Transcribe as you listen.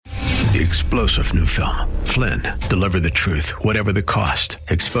The explosive new film, Flynn, deliver the truth, whatever the cost,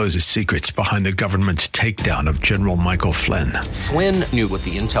 exposes secrets behind the government's takedown of General Michael Flynn. Flynn knew what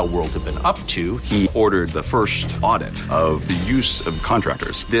the intel world had been up to. He ordered the first audit of the use of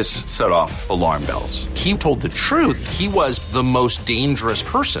contractors. This set off alarm bells. He told the truth. He was the most dangerous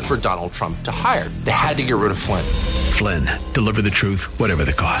person for Donald Trump to hire. They had to get rid of Flynn. Flynn, deliver the truth, whatever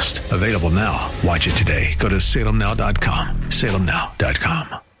the cost. Available now. Watch it today. Go to salemnow.com.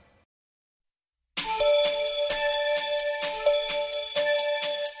 salemnow.com.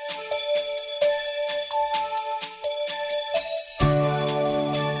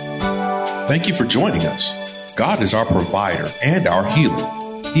 Thank you for joining us. God is our provider and our healer.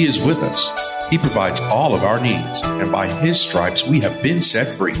 He is with us. He provides all of our needs, and by His stripes we have been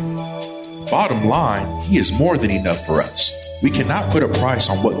set free. Bottom line, He is more than enough for us. We cannot put a price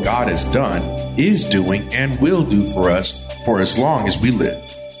on what God has done, is doing, and will do for us for as long as we live.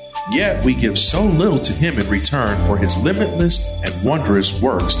 Yet we give so little to Him in return for His limitless and wondrous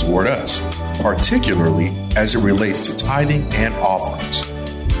works toward us, particularly as it relates to tithing and offerings.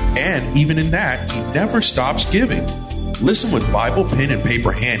 And even in that, He never stops giving. Listen with Bible, pen, and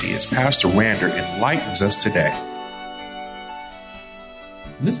paper handy as Pastor Rander enlightens us today.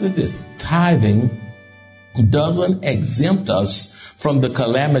 Listen to this. Tithing doesn't exempt us from the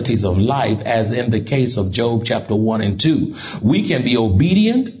calamities of life, as in the case of Job chapter 1 and 2. We can be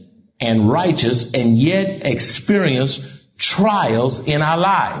obedient and righteous and yet experience trials in our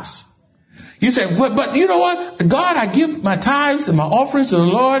lives. You say, but you know what? God, I give my tithes and my offerings to the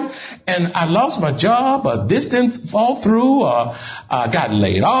Lord, and I lost my job, or this didn't fall through, or I got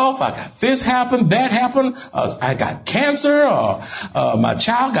laid off, I got this happened, that happened, I got cancer, or my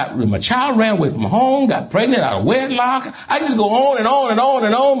child ran away from home, got pregnant out of wedlock. I just go on and on and on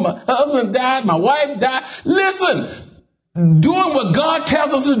and on. My husband died, my wife died. Listen. Doing what God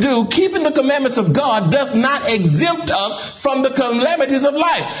tells us to do, keeping the commandments of God, does not exempt us from the calamities of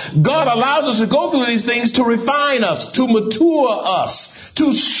life. God allows us to go through these things to refine us, to mature us,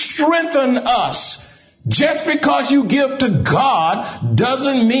 to strengthen us. Just because you give to God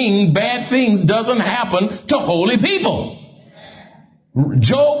doesn't mean bad things doesn't happen to holy people.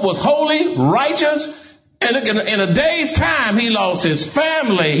 Job was holy, righteous. And in a day's time, he lost his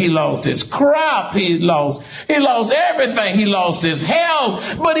family, he lost his crop, he lost everything, he lost his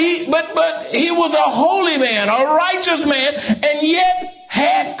health, but he was a holy man, a righteous man, and yet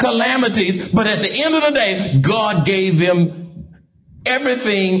had calamities. But at the end of the day, God gave him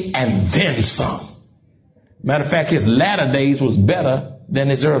everything and then some. Matter of fact, his latter days was better than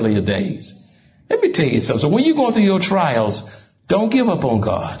his earlier days. Let me tell you something. So when you're going through your trials, don't give up on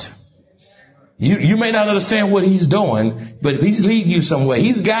God. You may not understand what He's doing, but He's leading you somewhere.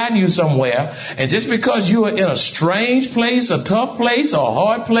 He's guiding you somewhere. And just because you are in a strange place, a tough place, or a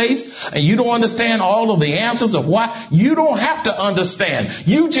hard place, and you don't understand all of the answers of why, you don't have to understand.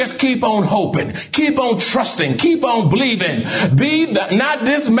 You just keep on hoping, keep on trusting, keep on believing. Be not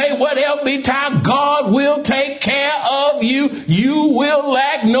dismayed, whatever betide, God will take care of you. You will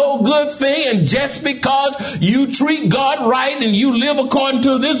lack no good thing. And just because you treat God right and you live according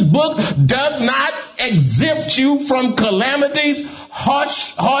to this book does not exempt you from calamities,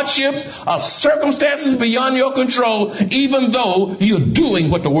 hardships, or circumstances beyond your control, even though you're doing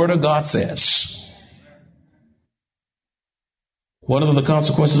what the Word of God says. What are the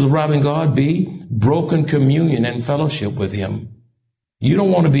consequences of robbing God? B, broken communion and fellowship with Him. You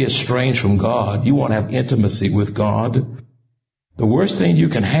don't want to be estranged from God. You want to have intimacy with God. The worst thing you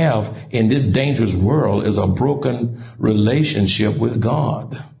can have in this dangerous world is a broken relationship with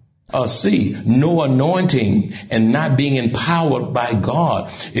God. C, no anointing and not being empowered by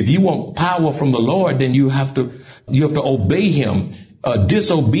God. If you want power from the Lord, then you have to obey Him.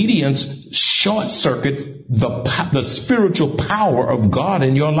 Disobedience short circuits the spiritual power of God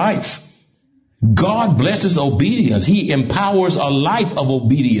in your life. God blesses obedience. He empowers a life of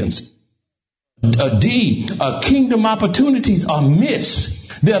obedience. D, kingdom opportunities are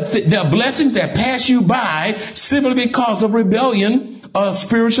missed. There are blessings that pass you by simply because of rebellion,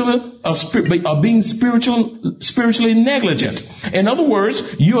 being spiritually negligent. In other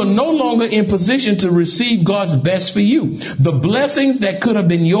words, you are no longer in position to receive God's best for you. The blessings that could have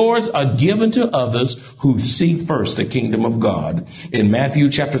been yours are given to others who seek first the kingdom of God. In Matthew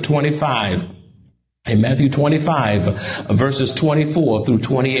chapter 25, verses 24 through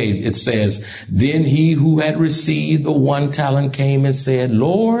 28, it says, Then he who had received the 1 talent came and said,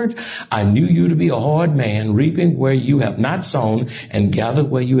 Lord, I knew you to be a hard man, reaping where you have not sown and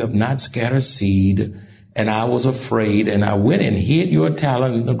gathered where you have not scattered seed. And I was afraid, and I went and hid your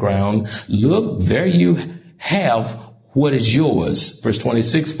talent in the ground. Look, there you have what is yours? Verse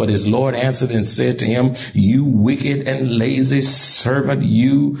 26, but his Lord answered and said to him, you wicked and lazy servant,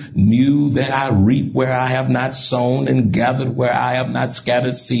 you knew that I reap where I have not sown and gathered where I have not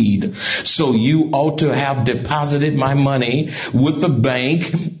scattered seed. So you ought to have deposited my money with the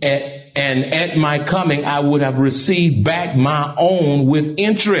bank, and at my coming, I would have received back my own with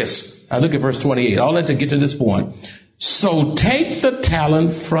interest. Now look at verse 28. All that to get to this point. So take the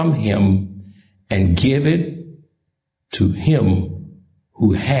talent from him and give it to him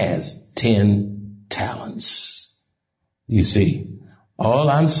who has 10 talents. You see, all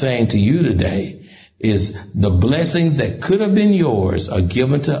I'm saying to you today is the blessings that could have been yours are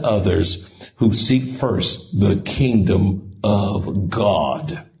given to others who seek first the kingdom of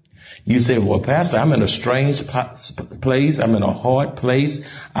God. You say, well, Pastor, I'm in a strange place. I'm in a hard place.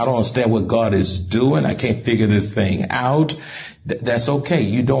 I don't understand what God is doing. I can't figure this thing out. That's okay.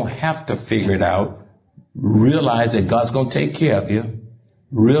 You don't have to figure it out. Realize that God's going to take care of you.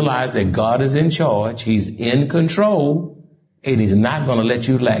 Realize that God is in charge. He's in control, and he's not going to let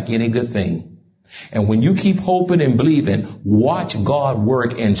you lack any good thing. And when you keep hoping and believing, watch God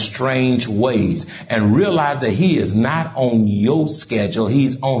work in strange ways and realize that he is not on your schedule.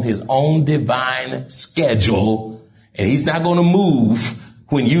 He's on his own divine schedule, and he's not going to move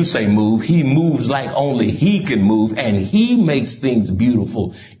when you say move. He moves like only he can move, and he makes things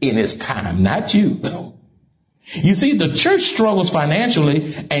beautiful in his time, not you. You see, the church struggles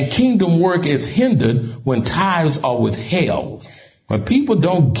financially and kingdom work is hindered when tithes are withheld. When people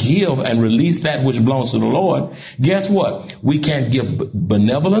don't give and release that which belongs to the Lord, guess what? We can't give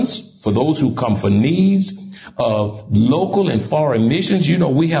benevolence for those who come for needs, local and foreign missions. You know,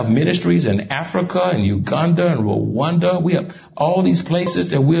 we have ministries in Africa and Uganda and Rwanda. We have all these places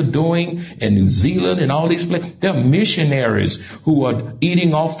that we're doing in New Zealand and all these places. There are missionaries who are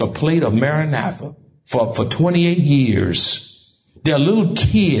eating off the plate of Maranatha for 28 years. There are little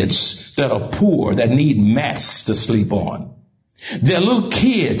kids that are poor that need mats to sleep on. There are little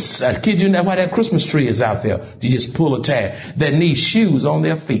kids, I kid you not, why that Christmas tree is out there. You just pull a tag, that need shoes on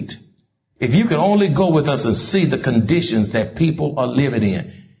their feet. If you can only go with us and see the conditions that people are living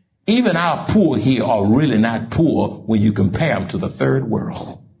in. Even our poor here are really not poor when you compare them to the third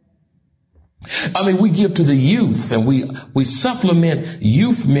world. I mean, we give to the youth and we supplement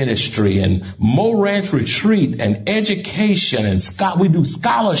youth ministry and Mo Ranch retreat and education and we do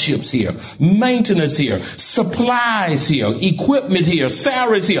scholarships here, maintenance here, supplies here, equipment here,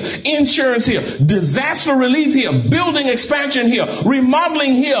 salaries here, insurance here, disaster relief here, building expansion here,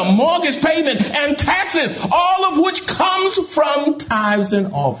 remodeling here, mortgage payment and taxes, all of which comes from tithes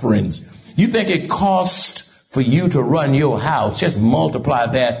and offerings. You think it costs for you to run your house? Just multiply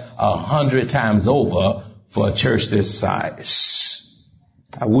that 100 times over for a church this size.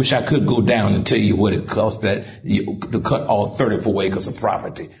 I wish I could go down and tell you what it costs to cut all 34 acres of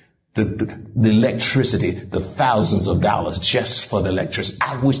property. The electricity, the thousands of dollars just for the electricity.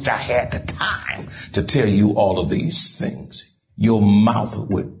 I wish I had the time to tell you all of these things. Your mouth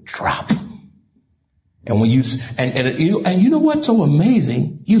would drop. And when you you know what's so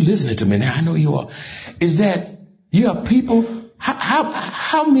amazing? You listening to me now, I know you are, is that you have people.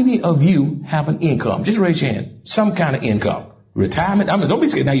 How many of you have an income? Just raise your hand. Some kind of income, retirement. I mean, don't be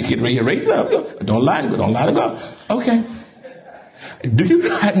scared. Now you get raise it up. Don't lie to God. Okay. Do you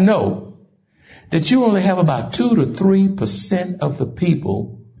not know that you only have about 2 to 3% of the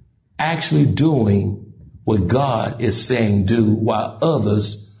people actually doing what God is saying do, while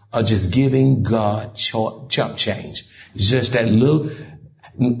others are just giving God chump change? It's just that little,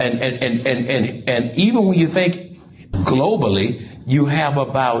 and even when you think globally, you have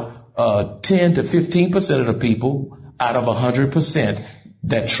about 10 to 15% of the people out of 100%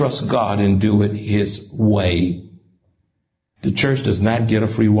 that trust God and do it his way. The church does not get a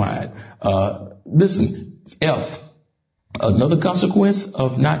free ride. Listen, another consequence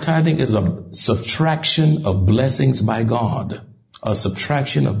of not tithing is a subtraction of blessings by God. A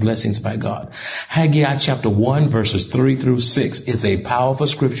subtraction of blessings by God. Haggai chapter 1 verses 3 through 6 is a powerful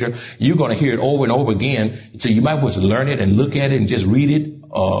scripture. You're going to hear it over and over again. So you might want to learn it and look at it and just read it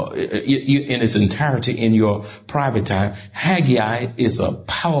in its entirety in your private time. Haggai is a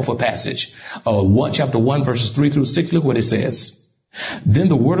powerful passage. Chapter 1 verses 3 through 6. Look what it says. Then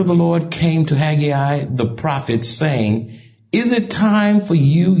the word of the Lord came to Haggai the prophet, saying, is it time for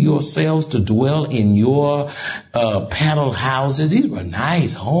you yourselves to dwell in your panel houses? These were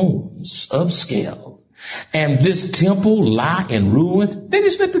nice homes, upscale. And this temple lie in ruins. They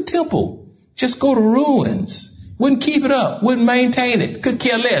just let the temple just go to ruins. Wouldn't keep it up, wouldn't maintain it, could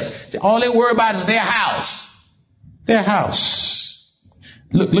care less. All they worry about is their house. Their house.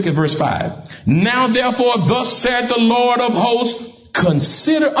 Look at verse 5. Now therefore, thus said the Lord of hosts,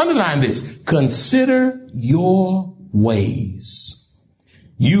 consider, underline this, consider your ways.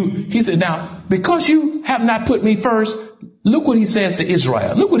 He said, now, because you have not put me first, look what he says to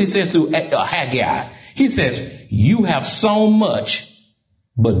Israel. Look what he says to Haggai. He says, you have sown much,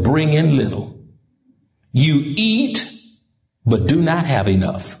 but bring in little. You eat, but do not have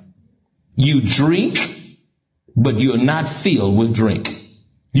enough. You drink, but you are not filled with drink.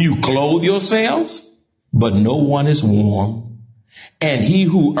 You clothe yourselves, but no one is warm. And he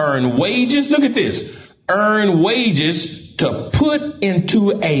who earn wages, look at this, earn wages to put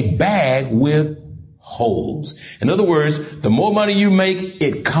into a bag with holes. In other words, the more money you make,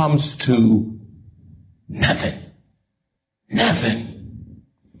 it comes to nothing. Nothing.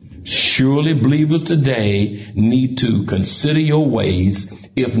 Surely believers today need to consider your ways.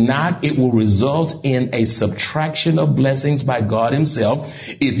 If not, it will result in a subtraction of blessings by God himself.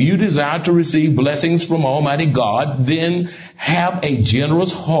 If you desire to receive blessings from Almighty God, then have a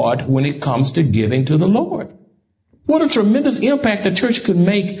generous heart when it comes to giving to the Lord. What a tremendous impact the church could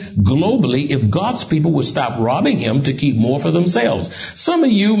make globally if God's people would stop robbing him to keep more for themselves. Some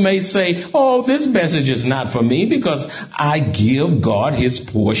of you may say, oh, this message is not for me because I give God his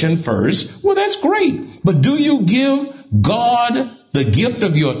portion first. Well, that's great. But do you give God the gift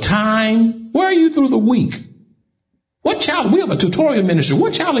of your time? Where are you through the week? What child? We have a tutorial ministry.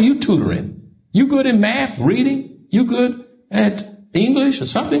 What child are you tutoring? You good in math, reading? You good at English or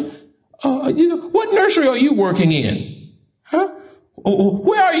something? What nursery are you working in? Huh?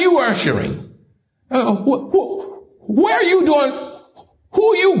 Where are you ushering? Where are you doing?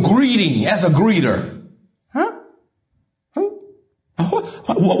 Who are you greeting as a greeter? Huh?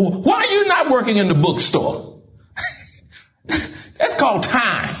 Why are you not working in the bookstore? That's called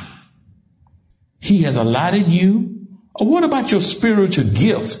time. He has allotted you. What about your spiritual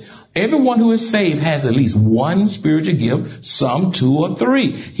gifts? Everyone who is saved has at least one spiritual gift, some 2 or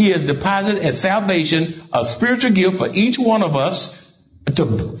 3. He has deposited at salvation a spiritual gift for each one of us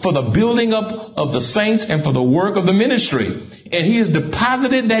for the building up of the saints and for the work of the ministry. And he has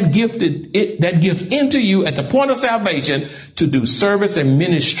deposited that gift into you at the point of salvation to do service and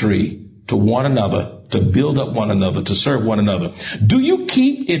ministry to one another, to build up one another, to serve one another. Do you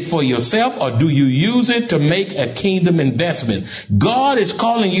keep it for yourself or do you use it to make a kingdom investment? God is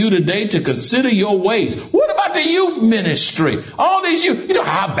calling you today to consider your ways. What about the youth ministry? All these youth, you know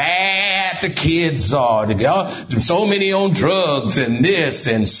how bad the kids are. So many on drugs and this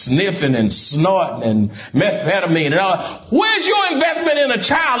and sniffing and snorting and methamphetamine and all. Where's your investment in a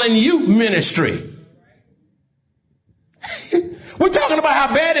child in youth ministry? We're talking about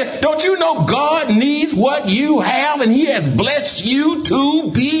how bad it is. Don't you know God needs what you have and he has blessed you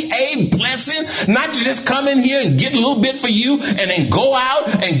to be a blessing? Not to just come in here and get a little bit for you and then go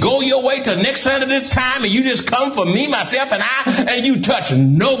out and go your way to next Sunday this time and you just come for me, myself, and I, and you touch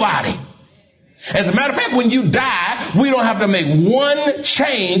nobody. As a matter of fact, when you die, we don't have to make one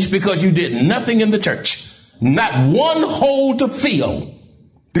change because you did nothing in the church. Not one hole to fill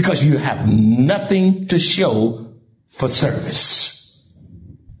because you have nothing to show for service.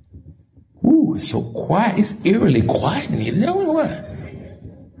 Ooh, it's so quiet. It's eerily quiet in here. You know what?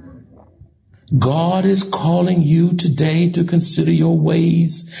 God is calling you today to consider your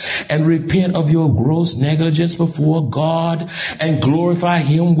ways and repent of your gross negligence before God and glorify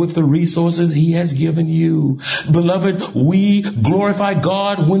him with the resources he has given you. Beloved, we glorify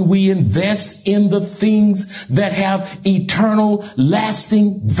God when we invest in the things that have eternal,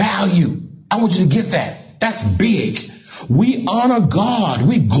 lasting value. I want you to get that. That's big. We honor God.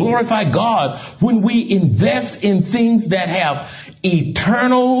 We glorify God when we invest in things that have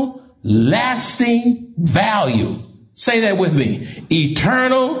eternal, lasting value. Say that with me.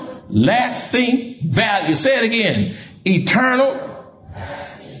 Eternal, lasting value. Say it again. Eternal.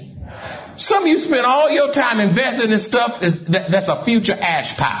 Some of you spend all your time investing in stuff that's a future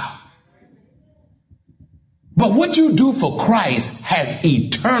ash pile. But what you do for Christ has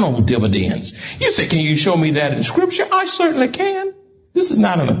eternal dividends. You say, can you show me that in scripture? I certainly can. This is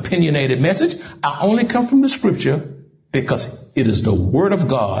not an opinionated message. I only come from the scripture because it is the word of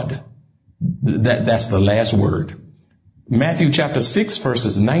God. That's the last word. Matthew chapter 6,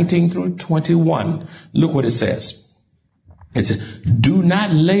 verses 19 through 21. Look what it says. It says, do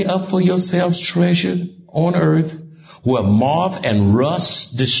not lay up for yourselves treasure on earth, where moth and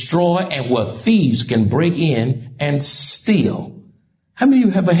rust destroy and where thieves can break in and steal. How many of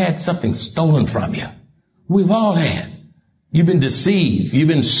you ever had something stolen from you? We've all had. You've been deceived. You've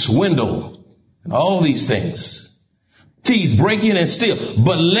been swindled. And all these things. Thieves break in and steal.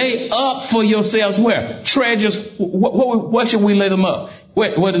 But lay up for yourselves where? Treasures. Where should we lay them up?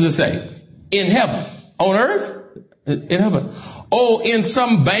 Wait, what does it say? In heaven. On earth? In heaven. Oh, in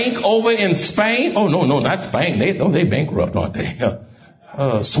some bank over in Spain? Oh, no, not Spain. They bankrupt, aren't they?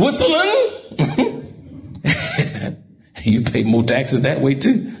 Switzerland? You pay more taxes that way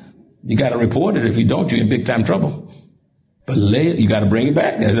too. You got to report it. If you don't, you're in big time trouble. But you got to bring it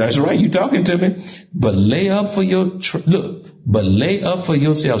back. That's right. You talking to me. But lay up for lay up for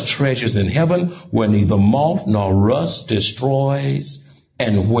yourselves treasures in heaven where neither moth nor rust destroys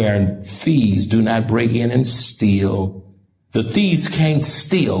and where thieves do not break in and steal. The thieves can't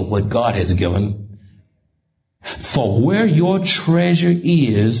steal what God has given. For where your treasure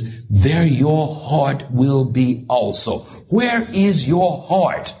is, there your heart will be also. Where is your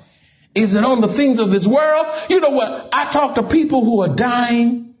heart? Is it on the things of this world? You know what? I talk to people who are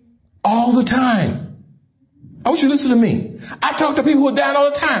dying all the time. I want you to listen to me. I talk to people who are dying all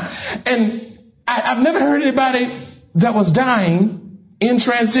the time. And I've never heard anybody that was dying in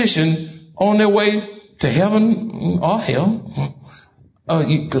transition on their way to heaven or hell.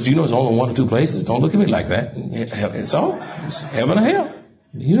 Because you know it's only one or two places. Don't look at me like that. It's heaven or hell.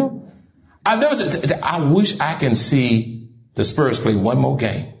 You know, I've never said, I wish I can see the Spurs play one more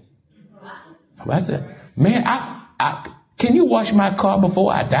game. How about that? Man, can you wash my car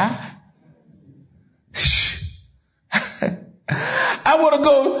before I die? I want to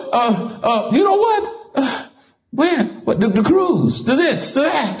go, you know what? The cruise, to this, to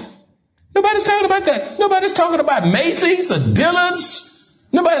that. Nobody's talking about that. Nobody's talking about Macy's or Dillard's.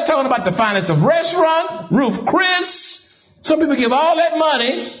 Nobody's talking about the finance of restaurant, Ruth Chris. Some people give all that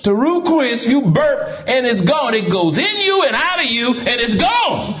money to Ruth Chris. You burp and it's gone. It goes in you and out of you and it's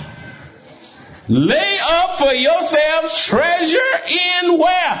gone. Lay up for yourselves treasure in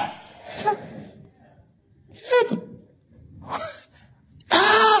where?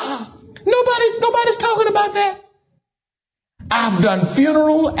 Nobody's talking about that. I've done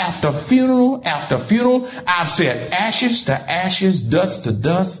funeral after funeral after funeral. I've said ashes to ashes, dust to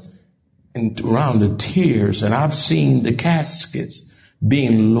dust, and around the tears. And I've seen the caskets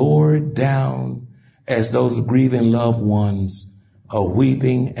being lowered down as those grieving loved ones are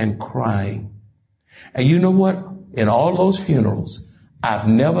weeping and crying. And you know what? In all those funerals, I've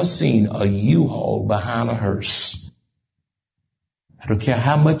never seen a U-Haul behind a hearse. I don't care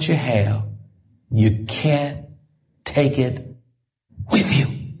how much you have, you can't take it with you.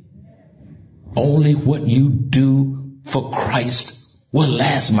 Only what you do for Christ will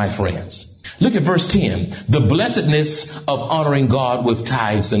last, my friends. Look at verse 10. The blessedness of honoring God with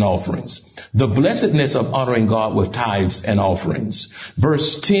tithes and offerings. The blessedness of honoring God with tithes and offerings.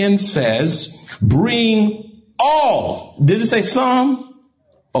 Verse 10 says, bring all. Did it say some?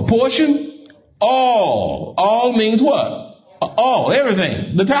 A portion? All. All means what? All,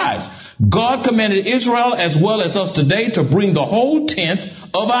 everything, the tithes. God commanded Israel as well as us today to bring the whole tenth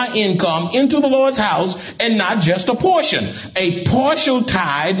of our income into the Lord's house and not just a portion. A partial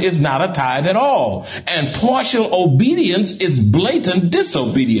tithe is not a tithe at all. And partial obedience is blatant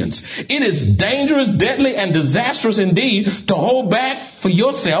disobedience. It is dangerous, deadly, and disastrous indeed to hold back for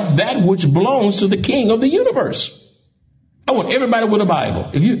yourself that which belongs to the King of the universe. I want everybody with a Bible.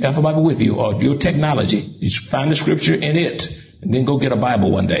 If you have a Bible with you or your technology, you should find the scripture in it and then go get a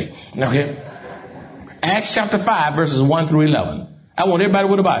Bible one day. Okay? Acts chapter 5 verses 1 through 11. I want everybody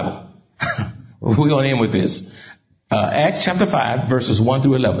with a Bible. We're going to end with this. Acts chapter 5 verses 1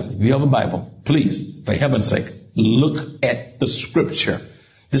 through 11. If you have a Bible, please, for heaven's sake, look at the scripture.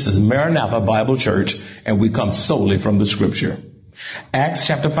 This is Maranatha Bible Church, and we come solely from the scripture. Acts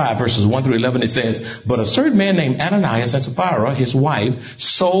chapter 5 verses 1 through 11, it says, but a certain man named Ananias and Sapphira, his wife,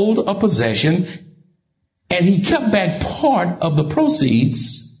 sold a possession, and he kept back part of the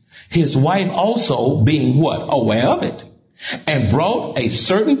proceeds, his wife also being what? Aware of it, and brought a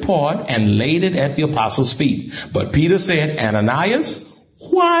certain part and laid it at the apostles' feet. But Peter said, Ananias,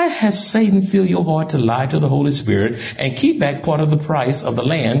 why has Satan filled your heart to lie to the Holy Spirit and keep back part of the price of the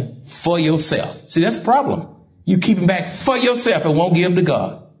land for yourself? See, that's the problem. You keep it back for yourself and won't give to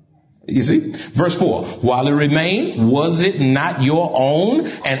God. You see? Verse 4, while it remained, was it not your own?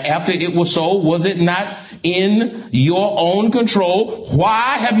 And after it was sold, was it not in your own control?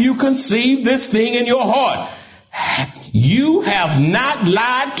 Why have you conceived this thing in your heart? You have not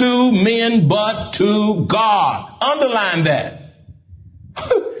lied to men, but to God. Underline that.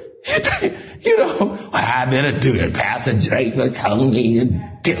 You know, I better do it. Pastor Drake told me to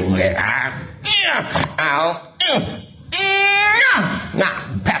do it.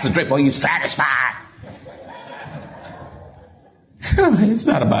 Nah, Pastor Drake, are you satisfied? It's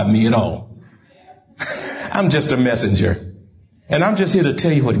not about me at all. I'm just a messenger. And I'm just here to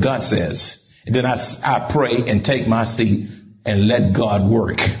tell you what God says. And then I pray and take my seat and let God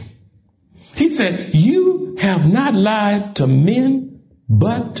work. He said, you have not lied to men,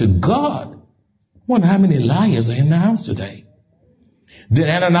 but to God. I wonder how many liars are in the house today. Then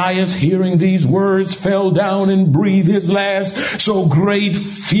Ananias, hearing these words, fell down and breathed his last. So great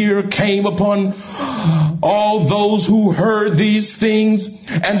fear came upon all those who heard these things.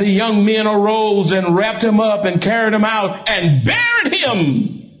 And the young men arose and wrapped him up and carried him out and buried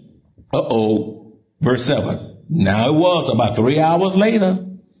him. Verse 7. Now it was about 3 hours later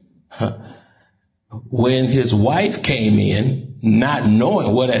when his wife came in, not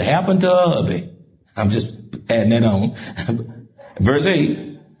knowing what had happened to her hubby. I'm just adding that on. Verse 8,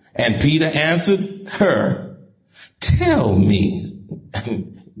 and Peter answered her, tell me,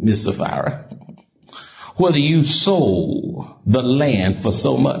 Miss Sapphira, whether you sold the land for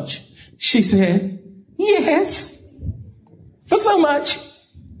so much. She said, yes, for so much.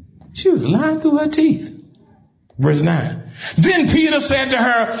 She was lying through her teeth. Verse 9. Then Peter said to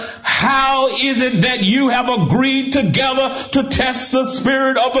her, how is it that you have agreed together to test the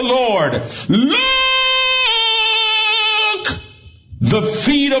Spirit of the Lord? Look! The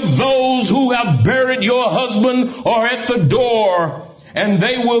feet of those who have buried your husband are at the door, and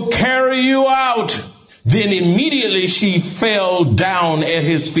they will carry you out. Then immediately she fell down at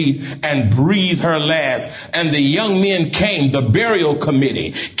his feet and breathed her last. And the young men came, the burial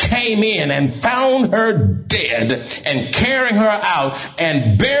committee, came in and found her dead and carrying her out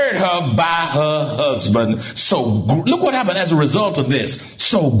and buried her by her husband. So look what happened as a result of this.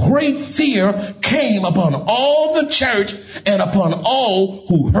 So great fear came upon all the church and upon all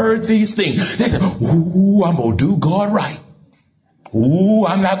who heard these things. They said, ooh, I'm going to do God right. Ooh,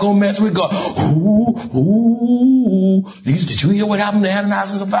 I'm not going to mess with God. Ooh. Did you hear what happened to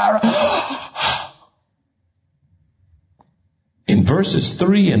Ananias and Sapphira? In verses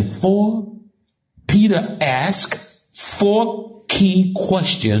 3 and 4, Peter asked 4 key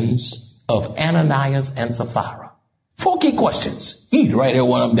questions of Ananias and Sapphira. 4 key questions. You need to write every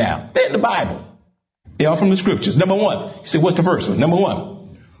one of them down. They're in the Bible. They are from the scriptures. Number 1. He said, what's the first one? Number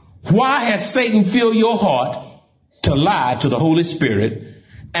 1. Why has Satan filled your heart to lie to the Holy Spirit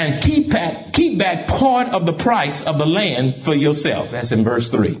and keep back part of the price of the land for yourself? That's in verse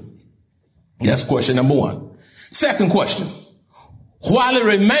 3. That's question number 1. Second question. While it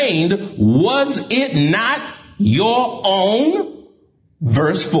remained, was it not your own?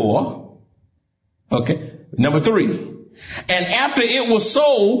 Verse 4. Okay. Number 3. And after it was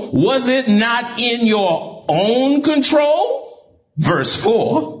sold, was it not in your own control? Verse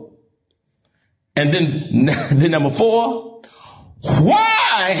 4. And then number 4,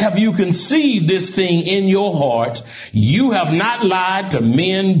 why have you conceived this thing in your heart? You have not lied to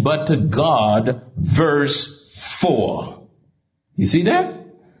men, but to God. Verse 4. You see that?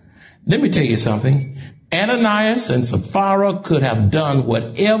 Let me tell you something. Ananias and Sapphira could have done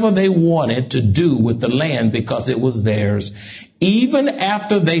whatever they wanted to do with the land because it was theirs. Even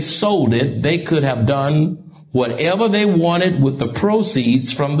after they sold it, they could have done whatever they wanted with the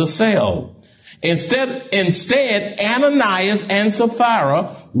proceeds from the sale. Instead, Ananias and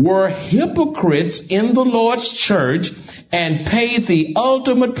Sapphira were hypocrites in the Lord's church and paid the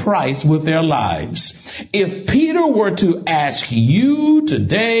ultimate price with their lives. If Peter were to ask you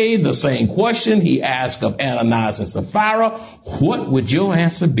today the same question he asked of Ananias and Sapphira, what would your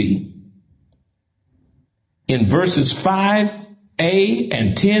answer be? In verses 5a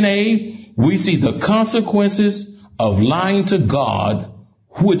and 10a, we see the consequences of lying to God,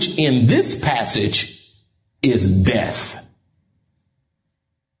 which in this passage is death.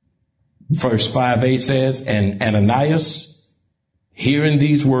 Verse 5a says, and Ananias, hearing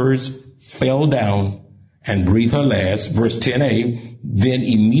these words, fell down and breathed her last. Verse 10a, then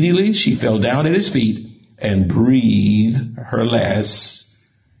immediately she fell down at his feet and breathed her last.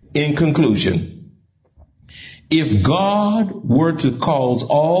 In conclusion, if God were to cause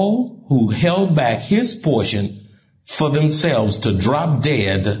all who held back his portion for themselves to drop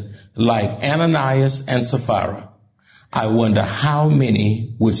dead like Ananias and Sapphira, I wonder how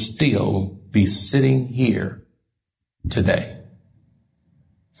many would still be sitting here today.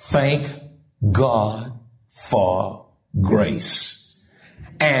 Thank God for grace.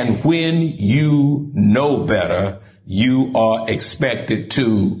 And when you know better, you are expected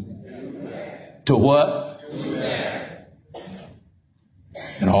to what?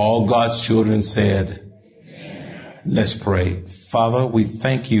 And all God's children said, let's pray. Father, we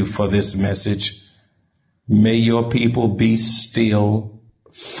thank you for this message. May your people be still.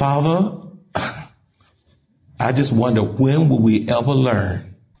 Father, I just wonder, when will we ever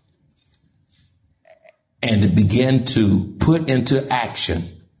learn and to begin to put into action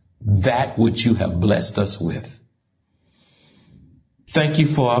that which you have blessed us with? Thank you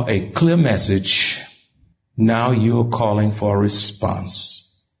for a clear message. Now you're calling for a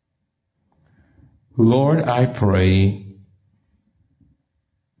response. Lord, I pray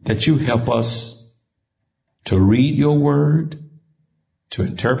that you help us to read your word, to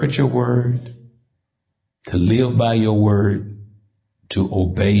interpret your word, to live by your word, to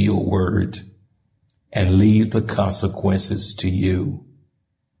obey your word, and leave the consequences to you.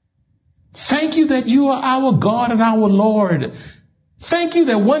 Thank you that you are our God and our Lord. Thank you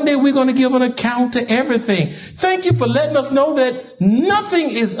that one day we're going to give an account to everything. Thank you for letting us know that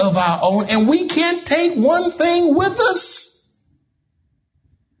nothing is of our own and we can't take one thing with us.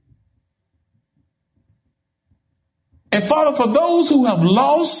 And Father, for those who have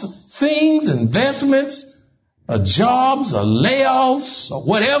lost things, investments, jobs, or layoffs, or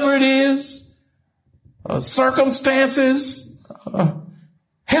whatever it is, circumstances,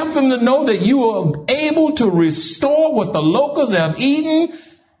 help them to know that you are able to restore what the locusts have eaten,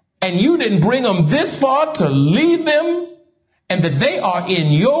 and you didn't bring them this far to leave them, and that they are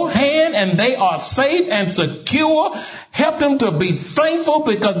in your hand and they are safe and secure. Help them to be thankful,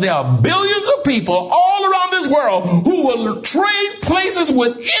 because there are billions of people all around this world who will trade places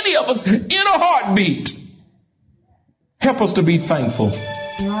with any of us in a heartbeat. Help us to be thankful.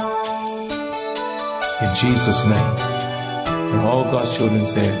 In Jesus' name. And all God's children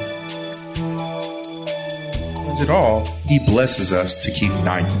said, It all, he blesses us to keep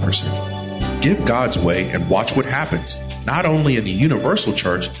 90%. Give God's way and watch what happens, not only in the universal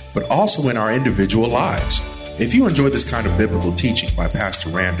church, but also in our individual lives. If you enjoy this kind of biblical teaching by Pastor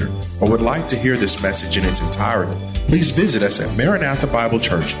Rander, or would like to hear this message in its entirety, please visit us at Maranatha Bible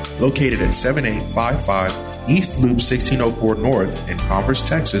Church, located at 7855 East Loop 1604 North in Converse,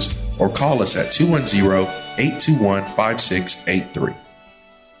 Texas, or call us at 210-821-5683.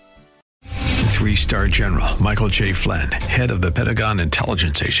 Three-star General Michael J. Flynn, head of the Pentagon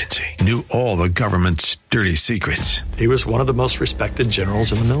Intelligence Agency, knew all the government's dirty secrets. He was one of the most respected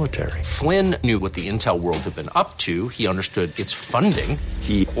generals in the military. Flynn knew what the intel world had been up to. He understood its funding.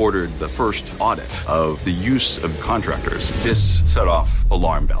 He ordered the first audit of the use of contractors. This set off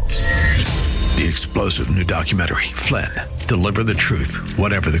alarm bells. The explosive new documentary, Flynn, Deliver the Truth,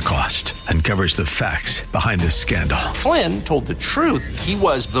 Whatever the Cost, uncovers the facts behind this scandal. Flynn told the truth. He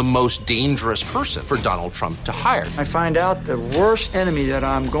was the most dangerous person for Donald Trump to hire. I find out the worst enemy that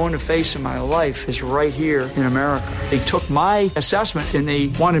I'm going to face in my life is right here in America. They took my assessment and they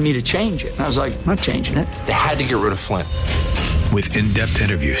wanted me to change it. And I was like, I'm not changing it. They had to get rid of Flynn. With in-depth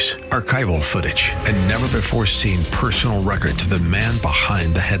interviews, archival footage, and never-before-seen personal records of the man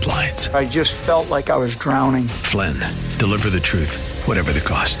behind the headlines. I just felt like I was drowning. Flynn, Deliver the Truth, Whatever the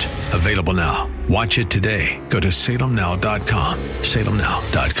Cost. Available now. Watch it today. Go to salemnow.com.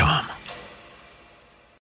 salemnow.com.